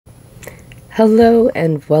Hello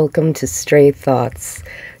and welcome to Stray Thoughts.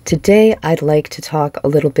 Today I'd like to talk a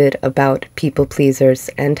little bit about people pleasers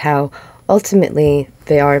and how ultimately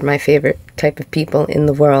they are my favorite type of people in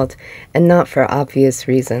the world, and not for obvious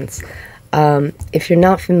reasons. If you're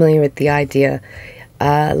not familiar with the idea,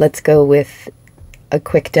 let's go with a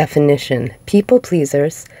quick definition. People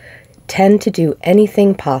pleasers tend to do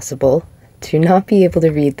anything possible to not be able to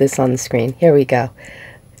read this on the screen. Here we go.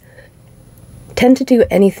 Tend to do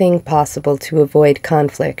anything possible to avoid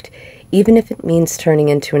conflict, even if it means turning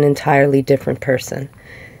into an entirely different person.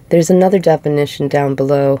 There's another definition down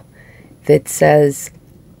below that says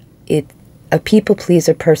a people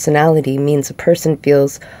pleaser personality means a person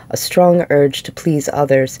feels a strong urge to please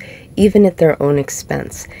others, even at their own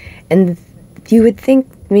expense. And you would think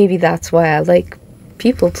maybe that's why I like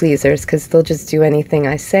people pleasers, because they'll just do anything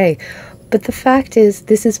I say. But the fact is,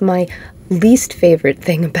 this is my least favorite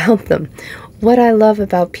thing about them. What I love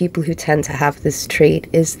about people who tend to have this trait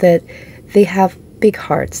is that they have big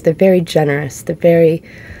hearts. They're very generous. They're very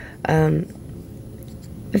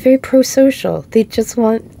pro-social. They just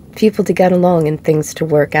want people to get along and things to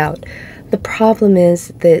work out. The problem is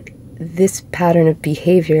that this pattern of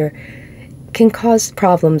behavior can cause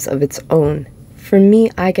problems of its own. For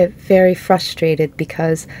me, I get very frustrated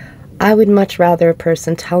because I would much rather a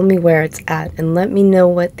person tell me where it's at and let me know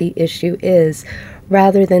what the issue is,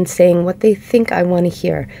 rather than saying what they think I want to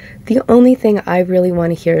hear. The only thing I really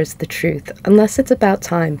want to hear is the truth, unless it's about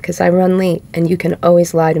time, because I run late and you can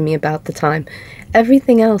always lie to me about the time.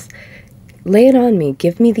 Everything else, lay it on me.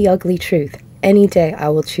 Give me the ugly truth. Any day I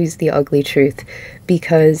will choose the ugly truth,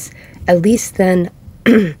 because at least then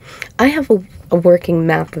I have a working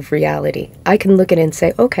map of reality. I can look at it and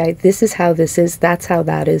say, okay, this is how this is, that's how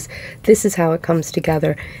that is, this is how it comes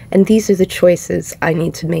together, and these are the choices I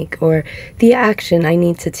need to make, or the action I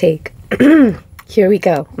need to take. Here we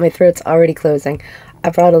go. My throat's already closing. I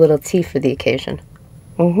brought a little tea for the occasion.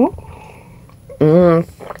 Slurping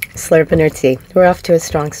her tea. We're off to a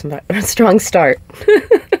strong start.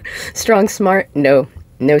 Strong smart? No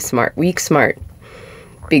smart. Weak smart.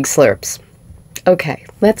 Big slurps. Okay,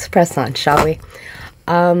 let's press on, shall we?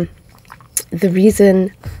 The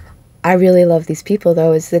reason I really love these people,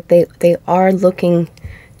 though, is that they are looking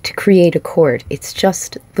to create accord. It's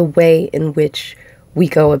just the way in which we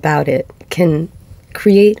go about it can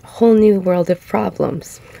create a whole new world of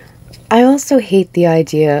problems. I also hate the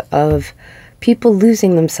idea of people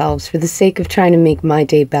losing themselves for the sake of trying to make my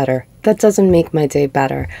day better. That doesn't make my day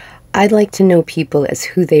better. I'd like to know people as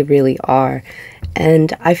who they really are,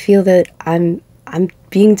 and I feel that I'm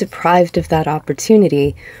being deprived of that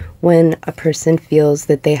opportunity when a person feels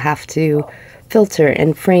that they have to filter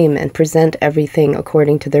and frame and present everything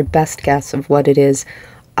according to their best guess of what it is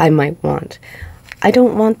I might want. I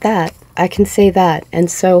don't want that. I can say that.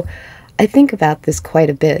 And so I think about this quite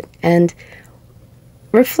a bit. And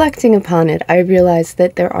reflecting upon it, I realize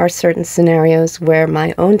that there are certain scenarios where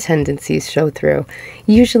my own tendencies show through.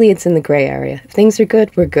 Usually it's in the gray area. If things are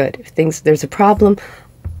good, we're good. If there's a problem,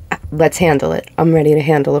 let's handle it. I'm ready to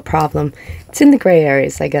handle a problem. It's in the gray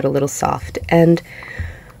areas I get a little soft. And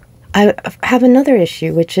I have another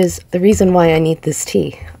issue, which is the reason why I need this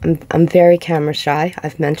tea. I'm very camera shy.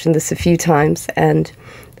 I've mentioned this a few times, and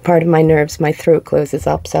part of my nerves, my throat closes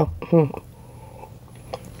up, so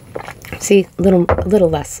see, a little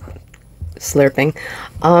less slurping.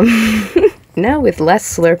 Now with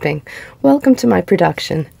less slurping. Welcome to my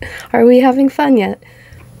production. Are we having fun yet?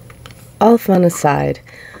 All fun aside,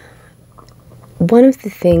 one of the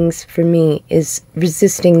things for me is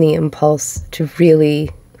resisting the impulse to really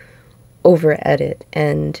over-edit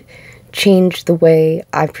and change the way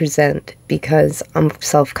I present, because I'm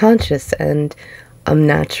self-conscious and I'm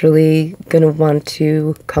naturally going to want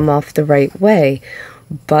to come off the right way.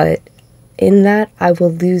 But in that, I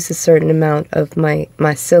will lose a certain amount of my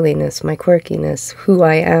silliness, my quirkiness, who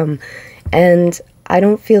I am. And I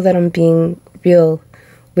don't feel that I'm being real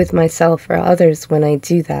with myself or others when I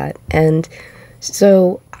do that. And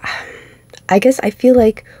so I guess I feel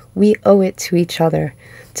like we owe it to each other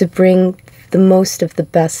to bring the most of the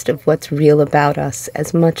best of what's real about us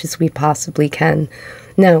as much as we possibly can.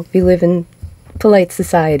 Now, we live in polite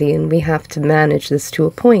society and we have to manage this to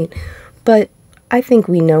a point, but I think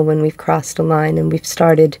we know when we've crossed a line and we've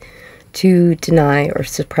started to deny or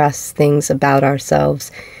suppress things about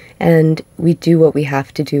ourselves, and we do what we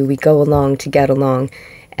have to do. We go along to get along,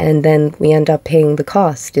 and then we end up paying the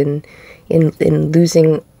cost in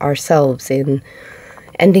losing ourselves, in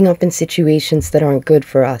ending up in situations that aren't good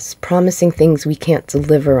for us, promising things we can't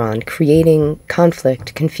deliver on, creating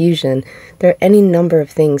conflict, confusion. There are any number of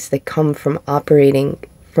things that come from operating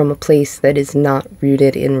from a place that is not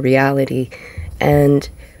rooted in reality. And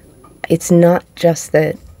it's not just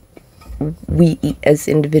that we as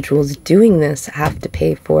individuals doing this have to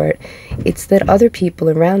pay for it. It's that other people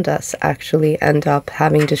around us actually end up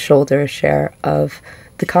having to shoulder a share of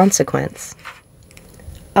the consequence.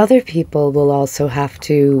 Other people will also have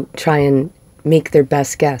to try and make their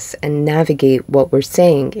best guess and navigate what we're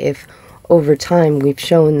saying if over time we've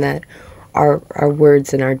shown that our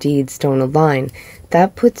words and our deeds don't align.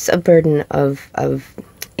 That puts a burden of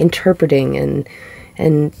interpreting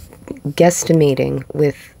and guesstimating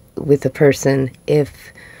with a person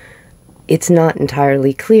if it's not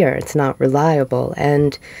entirely clear, it's not reliable.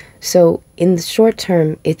 And so in the short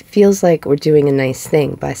term, it feels like we're doing a nice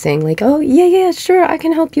thing by saying like, oh, yeah, sure, I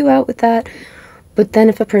can help you out with that. But then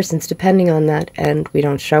if a person's depending on that and we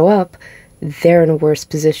don't show up, they're in a worse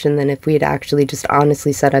position than if we had actually just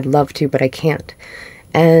honestly said, I'd love to, but I can't.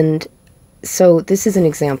 And so this is an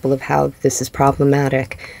example of how this is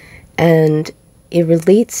problematic. And it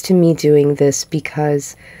relates to me doing this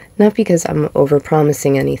because, not because I'm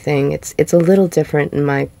overpromising anything, it's a little different in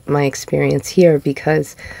my experience here,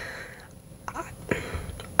 because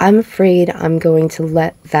I'm afraid I'm going to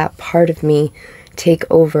let that part of me take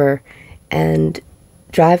over and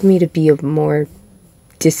drive me to be a more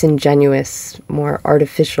disingenuous, more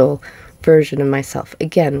artificial version of myself.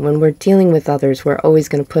 Again, when we're dealing with others, we're always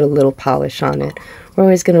going to put a little polish on it. We're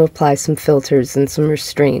always going to apply some filters and some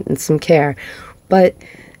restraint and some care, but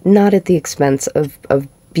not at the expense of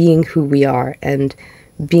being who we are and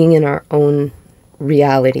being in our own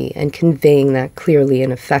reality and conveying that clearly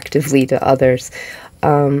and effectively to others.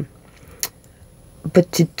 But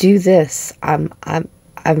to do this,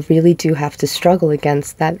 I really do have to struggle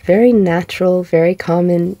against that very natural, very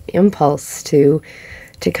common impulse to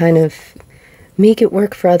kind of make it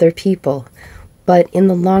work for other people. But in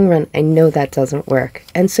the long run, I know that doesn't work.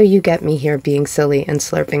 And so you get me here being silly and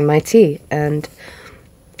slurping my tea. And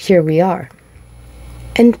here we are.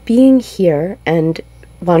 And being here and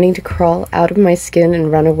wanting to crawl out of my skin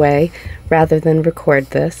and run away rather than record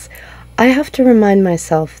this, I have to remind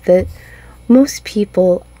myself that most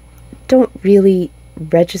people don't really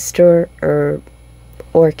register or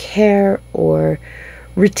care or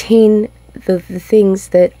retain the things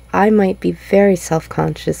that I might be very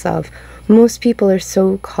self-conscious of. Most people are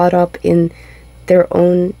so caught up in their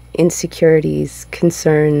own insecurities,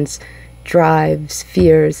 concerns, drives,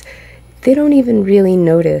 fears, they don't even really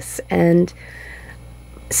notice. And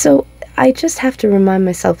so I just have to remind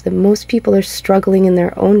myself that most people are struggling in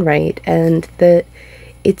their own right, and that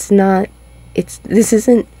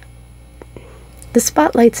the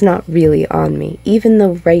spotlight's not really on me, even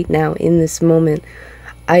though right now in this moment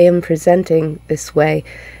I am presenting this way.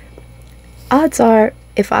 Odds are,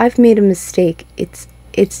 if I've made a mistake, it's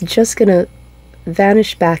just gonna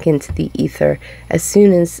vanish back into the ether as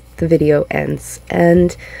soon as the video ends.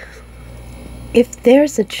 And if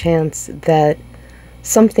there's a chance that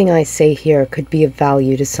something I say here could be of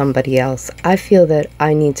value to somebody else, I feel that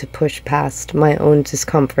I need to push past my own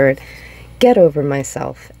discomfort, get over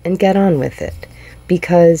myself, and get on with it.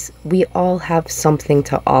 Because we all have something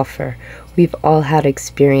to offer. We've all had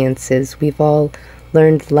experiences. We've all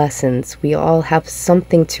learned lessons. We all have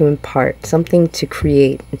something to impart, something to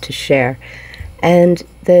create and to share. And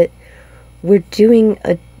that we're doing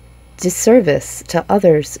a disservice to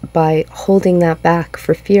others by holding that back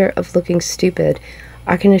for fear of looking stupid.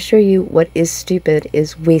 I can assure you what is stupid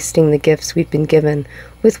is wasting the gifts we've been given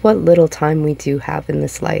with what little time we do have in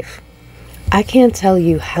this life. I can't tell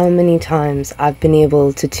you how many times I've been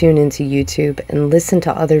able to tune into YouTube and listen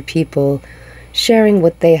to other people sharing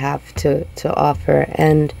what they have to offer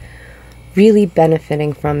and really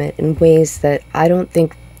benefiting from it in ways that I don't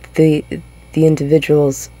think the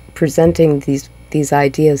individuals presenting these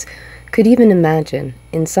ideas could even imagine.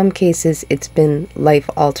 In some cases, it's been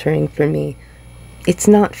life-altering for me. It's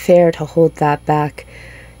not fair to hold that back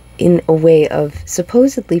in a way of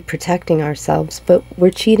supposedly protecting ourselves, but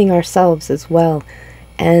we're cheating ourselves as well.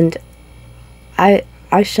 And I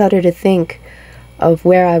shudder to think of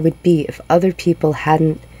where I would be if other people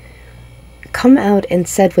hadn't come out and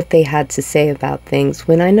said what they had to say about things,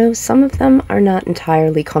 when I know some of them are not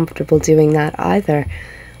entirely comfortable doing that either.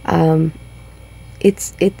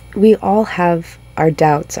 We all have our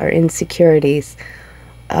doubts, our insecurities.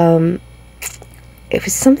 It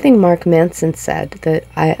was something Mark Manson said that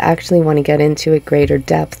I actually want to get into at greater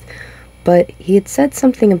depth, but he had said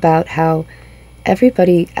something about how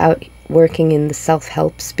everybody out working in the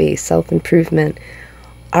self-help space, self-improvement,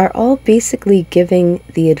 are all basically giving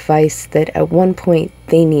the advice that at one point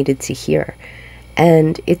they needed to hear.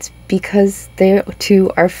 And it's because they too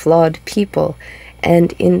are flawed people.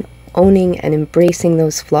 and in owning and embracing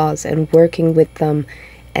those flaws and working with them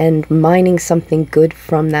and mining something good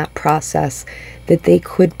from that process that they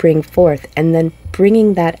could bring forth, and then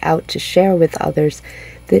bringing that out to share with others,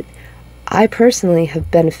 that I personally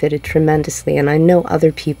have benefited tremendously. And I know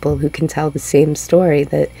other people who can tell the same story,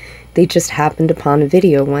 that they just happened upon a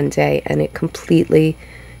video one day and it completely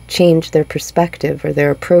changed their perspective or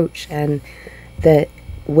their approach, and that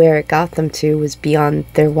where it got them to was beyond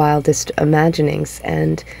their wildest imaginings.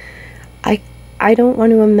 And I don't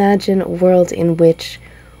want to imagine a world in which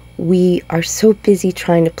we are so busy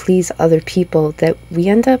trying to please other people that we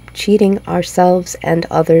end up cheating ourselves and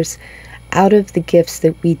others out of the gifts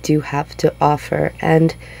that we do have to offer.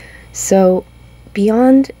 And so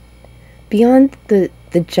beyond the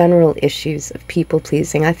general issues of people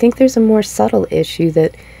pleasing, I think there's a more subtle issue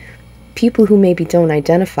that people who maybe don't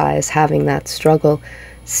identify as having that struggle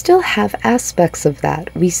still have aspects of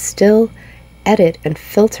that. We still edit and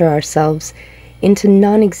filter ourselves into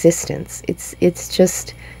non-existence. It's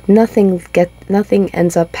just nothing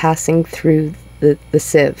ends up passing through the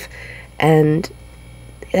sieve, and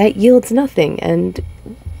that yields nothing. And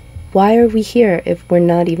why are we here if we're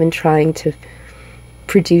not even trying to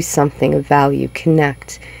produce something of value,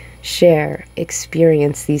 connect, share,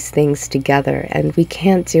 experience these things together? And we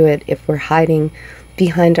can't do it if we're hiding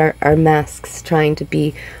behind our masks, trying to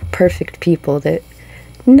be perfect people. That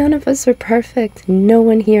none of us are perfect. No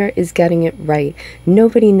one here is getting it right.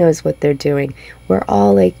 Nobody knows what they're doing. We're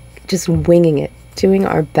all like just winging it, doing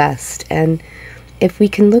our best. And if we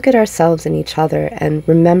can look at ourselves and each other and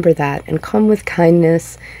remember that and come with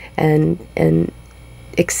kindness and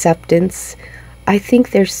acceptance, I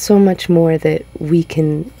think there's so much more that we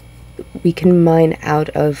can mine out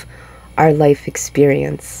of our life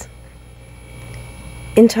experience.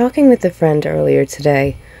 In talking with a friend earlier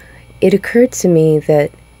today, it occurred to me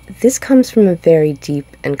that this comes from a very deep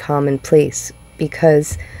and common place,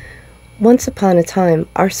 because once upon a time,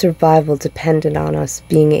 our survival depended on us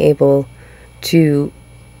being able to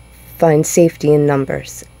find safety in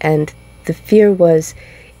numbers. And the fear was,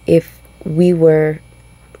 if we were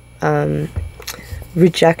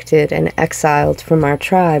rejected and exiled from our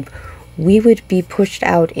tribe, we would be pushed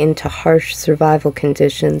out into harsh survival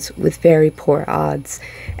conditions with very poor odds.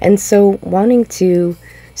 And so wanting to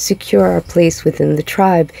secure our place within the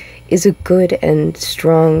tribe is a good and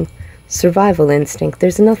strong survival instinct.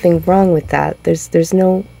 There's nothing wrong with that. There's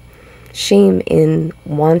no shame in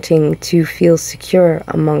wanting to feel secure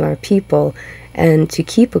among our people and to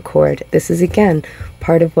keep accord. This is, again,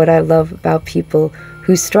 part of what I love about people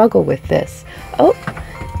who struggle with this. Oh,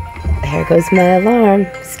 there goes my alarm.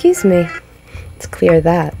 Excuse me. Let's clear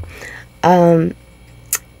that.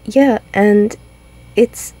 Yeah, and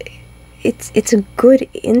it's a good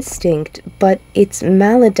instinct, but it's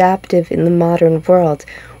maladaptive in the modern world.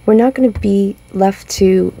 We're not going to be left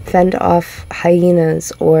to fend off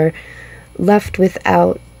hyenas or left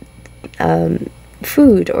without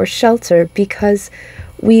food or shelter because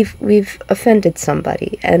we've offended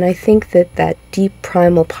somebody. And I think that deep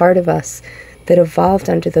primal part of us that evolved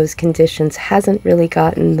under those conditions hasn't really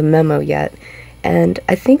gotten the memo yet. And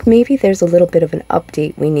I think maybe there's a little bit of an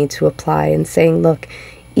update we need to apply in saying, look,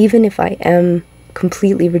 even if I am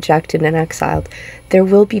completely rejected and exiled, there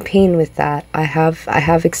will be pain with that. I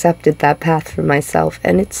have accepted that path for myself,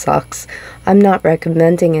 and it sucks. I'm not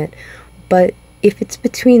recommending it. But if it's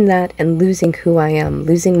between that and losing who I am,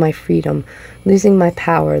 losing my freedom, losing my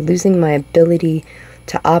power, losing my ability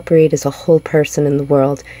to operate as a whole person in the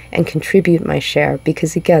world and contribute my share,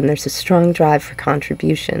 because again, there's a strong drive for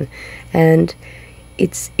contribution, and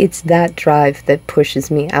it's that drive that pushes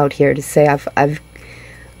me out here to say I've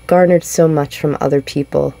garnered so much from other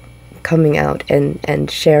people coming out and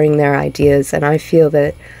sharing their ideas, and I feel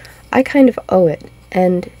that I kind of owe it.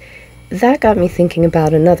 And that got me thinking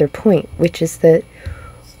about another point, which is that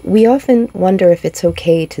we often wonder if it's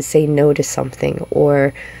okay to say no to something,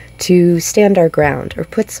 or to stand our ground, or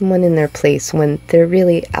put someone in their place when they're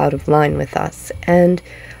really out of line with us. And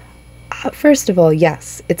first of all,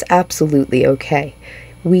 yes, it's absolutely okay.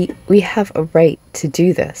 We have a right to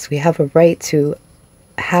do this. We have a right to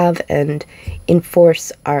have and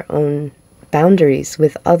enforce our own boundaries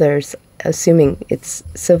with others, assuming it's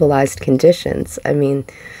civilized conditions. I mean,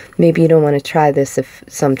 maybe you don't want to try this if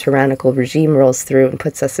some tyrannical regime rolls through and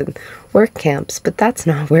puts us in work camps, but that's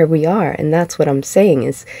not where we are. And that's what I'm saying,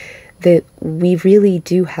 is that we really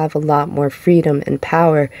do have a lot more freedom and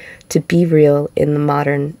power to be real in the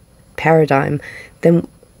modern paradigm than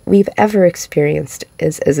we've ever experienced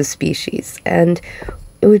as a species. And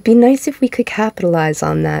it would be nice if we could capitalize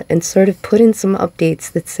on that and sort of put in some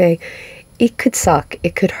updates that say, it could suck,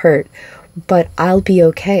 it could hurt, but I'll be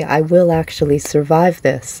okay. I will actually survive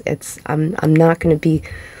this. I'm not going to be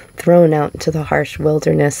thrown out into the harsh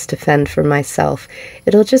wilderness to fend for myself.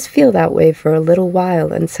 It'll just feel that way for a little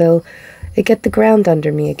while until I get the ground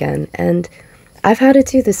under me again. And I've had to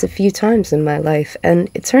do this a few times in my life, and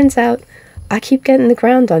it turns out I keep getting the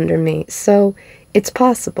ground under me. So it's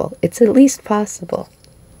possible. It's at least possible.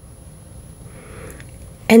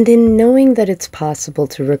 And in knowing that it's possible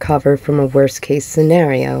to recover from a worst case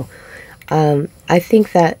scenario, I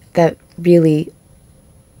think that really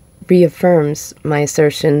reaffirms my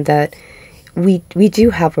assertion that we do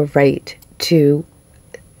have a right to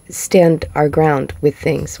stand our ground with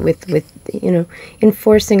things, with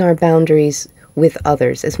enforcing our boundaries with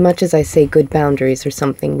others. As much as I say good boundaries are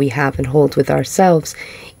something we have and hold with ourselves,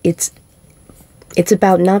 it's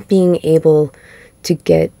about not being able to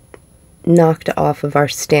get knocked off of our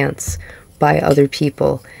stance by other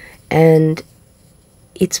people. And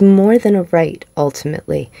it's more than a right,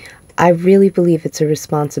 ultimately. I really believe it's a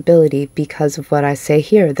responsibility because of what I say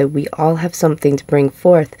here, that we all have something to bring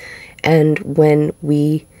forth. And when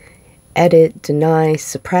we edit, deny,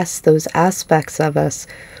 suppress those aspects of us,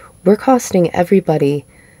 we're costing everybody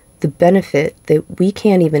the benefit that we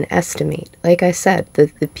can't even estimate. Like I said,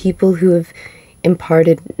 the people who have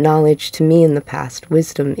imparted knowledge to me in the past,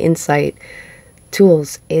 wisdom, insight,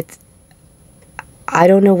 tools, I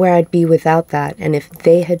don't know where I'd be without that. And if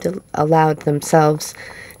they had allowed themselves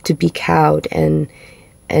to be cowed and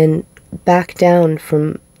back down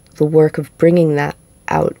from the work of bringing that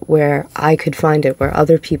out where I could find it, where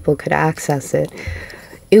other people could access it,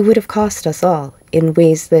 it would have cost us all in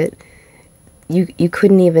ways that you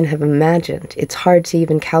couldn't even have imagined. It's hard to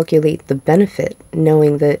even calculate the benefit,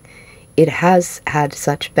 knowing that it has had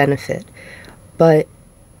such benefit. But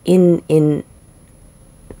in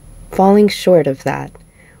falling short of that,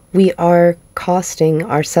 we are costing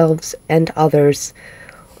ourselves and others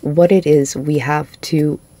what it is we have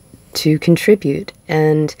to contribute.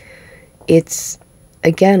 And it's,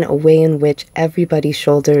 again, a way in which everybody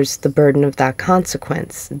shoulders the burden of that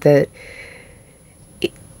consequence, that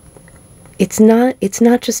it's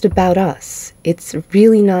not just about us. It's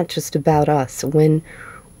really not just about us. When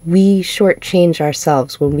we shortchange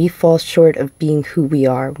ourselves, when we fall short of being who we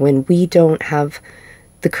are, when we don't have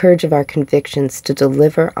the courage of our convictions to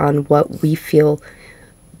deliver on what we feel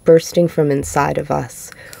bursting from inside of us,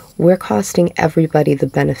 we're costing everybody the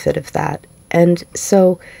benefit of that. And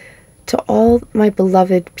so, to all my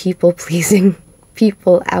beloved people-pleasing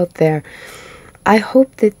people out there, I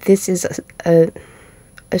hope that this is a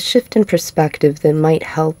shift in perspective that might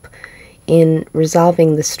help in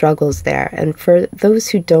resolving the struggles there. And for those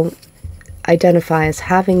who don't identify as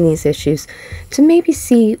having these issues, to maybe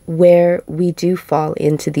see where we do fall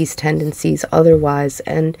into these tendencies otherwise,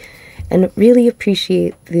 and really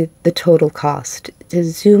appreciate the total cost, to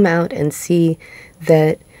zoom out and see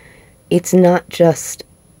that it's not just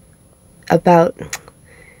about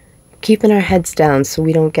keeping our heads down so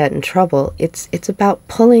we don't get in trouble. It's about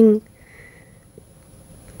pulling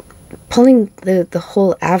the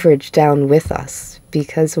whole average down with us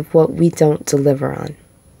because of what we don't deliver on.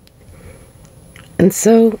 And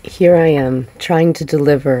so here I am, trying to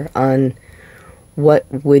deliver on what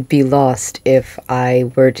would be lost if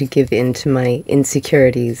I were to give in to my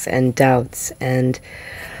insecurities and doubts, and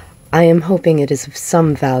I am hoping it is of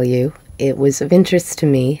some value. It was of interest to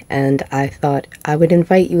me, and I thought I would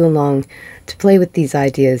invite you along to play with these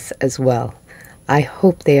ideas as well. I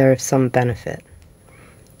hope they are of some benefit.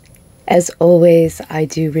 As always, I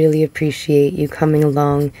do really appreciate you coming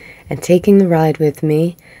along and taking the ride with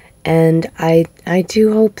me, and I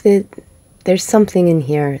do hope that there's something in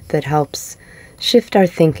here that helps shift our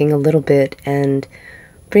thinking a little bit and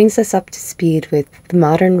brings us up to speed with the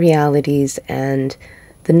modern realities and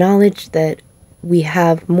the knowledge that we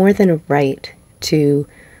have more than a right to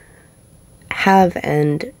have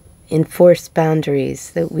and enforce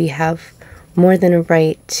boundaries, that we have more than a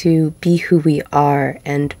right to be who we are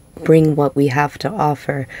and bring what we have to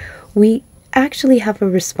offer. We actually have a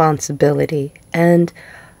responsibility, and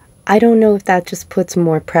I don't know if that just puts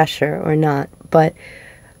more pressure or not, but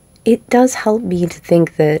it does help me to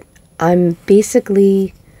think that I'm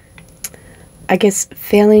basically, I guess,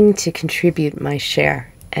 failing to contribute my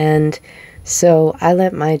share. And so I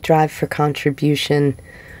let my drive for contribution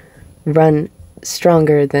run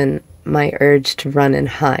stronger than my urge to run and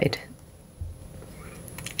hide.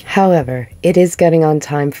 However, it is getting on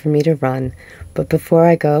time for me to run, but before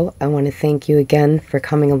I go, I want to thank you again for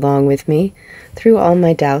coming along with me through all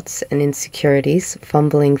my doubts and insecurities,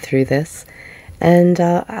 fumbling through this, and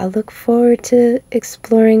I look forward to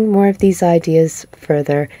exploring more of these ideas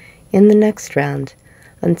further in the next round.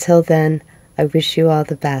 Until then, I wish you all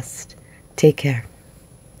the best. Take care.